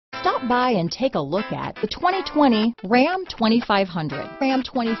Stop by and take a look at the 2020 Ram 2500. Ram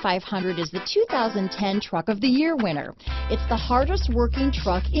 2500 is the 2010 Truck of the Year winner. It's the hardest working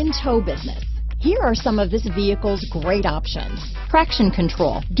truck in tow business. Here are some of this vehicle's great options: traction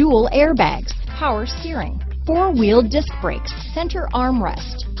control, dual airbags, power steering, four-wheel disc brakes, center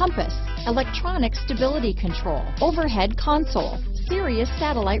armrest, compass, electronic stability control, overhead console, Sirius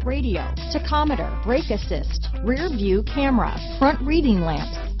satellite radio, tachometer, brake assist, rear view camera, front reading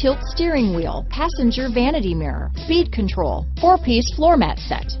lamps, tilt steering wheel, passenger vanity mirror, speed control, 4-piece floor mat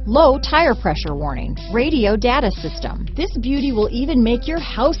set, low tire pressure warning, radio data system. This beauty will even make your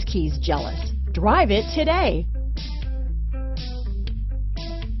house keys jealous. Drive it today.